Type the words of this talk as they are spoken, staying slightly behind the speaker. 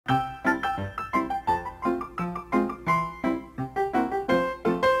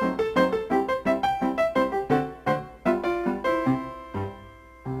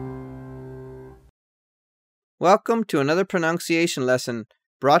Welcome to another pronunciation lesson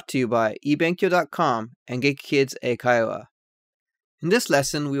brought to you by eBenkyou.com and Genki Kids Eikaiwa. In this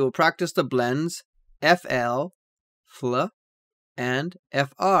lesson, we will practice the blends fl, fl, and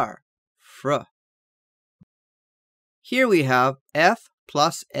fr, fr. Here we have f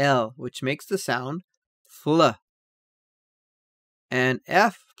plus l, which makes the sound fl, and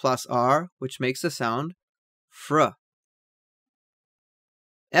f plus r, which makes the sound fr.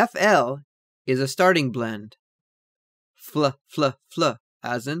 Fl is a starting blend. Fl, fl, fl,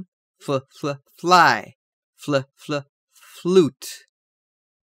 as in fl, fl, fly, fl, fl, flute.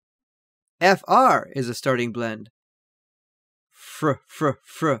 Fr is a starting blend. Fr, fr,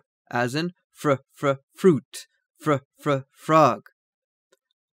 fr, as in fr, fr, fruit, fr, fr, frog.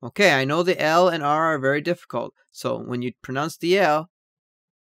 Okay, I know the L and R are very difficult, so when you pronounce the L,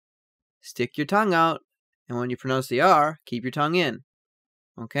 stick your tongue out, and when you pronounce the R, keep your tongue in.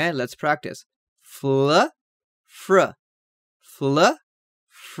 Okay, let's practice. Fl, fr, fl,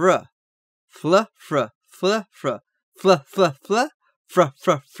 fr, fl, fr, fl, fr, fl, fl, fl, fr,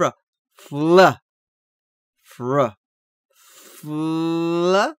 fr, fr, fl, fr, fl,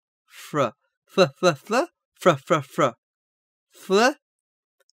 fr, fl, fl, fl, fr, fr, fr, fl,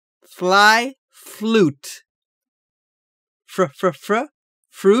 fly, flute, fr, fr, fr,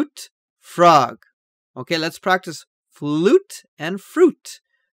 fruit, frog. Okay, let's practice flute and fruit.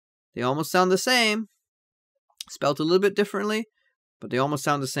 They almost sound the same. Spelled a little bit differently, but they almost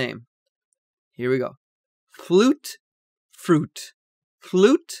sound the same. Here we go. Flute, fruit.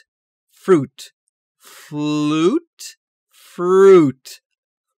 Flute, fruit. Flute, fruit.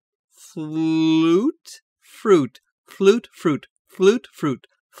 Flute, fruit. Flute, fruit. Flute, fruit.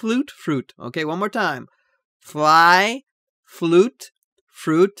 Flute, fruit. Okay, one more time. Fly, flute,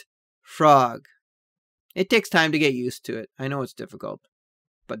 fruit, frog. It takes time to get used to it. I know it's difficult,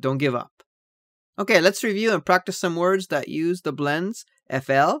 but don't give up. Okay, let's review and practice some words that use the blends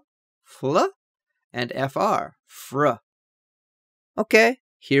fl, fl, and fr, fr. Okay,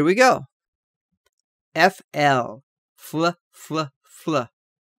 here we go. Fl, fl, fl, fl.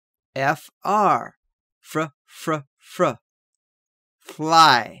 Fr, fr, fr, fr.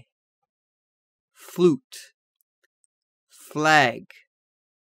 Fly, flute, flag,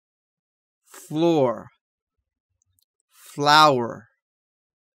 floor, flower,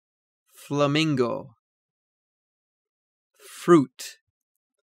 flamingo, fruit,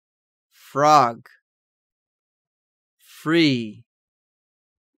 frog, free,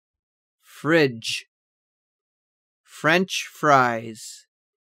 fridge, French fries.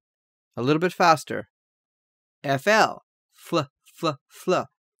 A little bit faster. Fl, fl, fl, fl.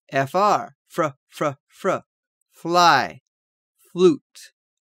 Fr, fr, fr, fr. Fly, flute,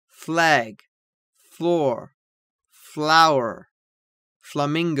 flag, floor, flower,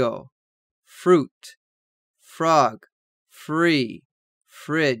 flamingo, fruit, frog, free,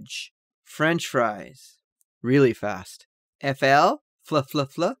 fridge, French fries. Really fast. Fl, fl, fl,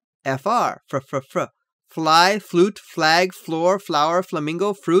 fl. Fr, fr, fr, fr. Fly, flute, flag, floor, flower,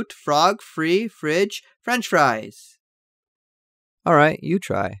 flamingo, fruit, frog, free, fridge, French fries. All right, you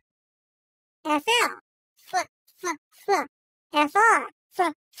try. Fl, fl, fl, fl. Fr,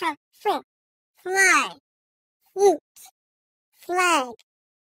 fr, fr, fr. Fly, flute, flag,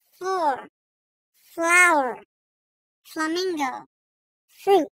 floor, flower, flamingo,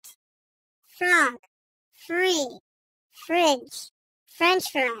 fruit, frog, free, fridge, French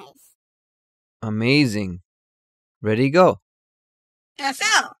fries. Amazing. Ready, go. Fl,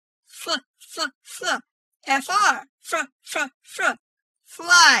 fl, fl, fl. Fr, fr, fr, fr.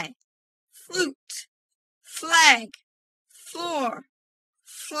 Fly, flute, flag, floor,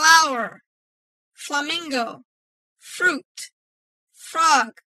 flower, flamingo, fruit,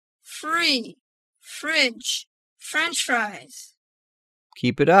 frog, free, fridge, French fries.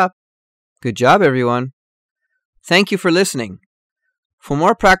 Keep it up. Good job, everyone. Thank you for listening. For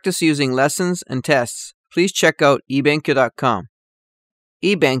more practice using lessons and tests, please check out eBenkyou.com.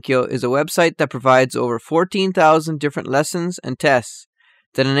 eBenkyou is a website that provides over 14,000 different lessons and tests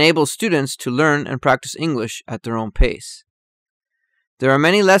that enable students to learn and practice English at their own pace. There are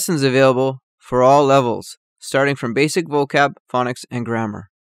many lessons available for all levels, starting from basic vocab, phonics, and grammar.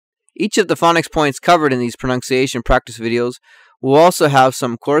 Each of the phonics points covered in these pronunciation practice videos will also have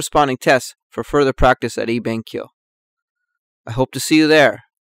some corresponding tests for further practice at eBenkyou. I hope to see you there,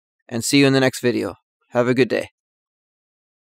 and see you in the next video. Have a good day.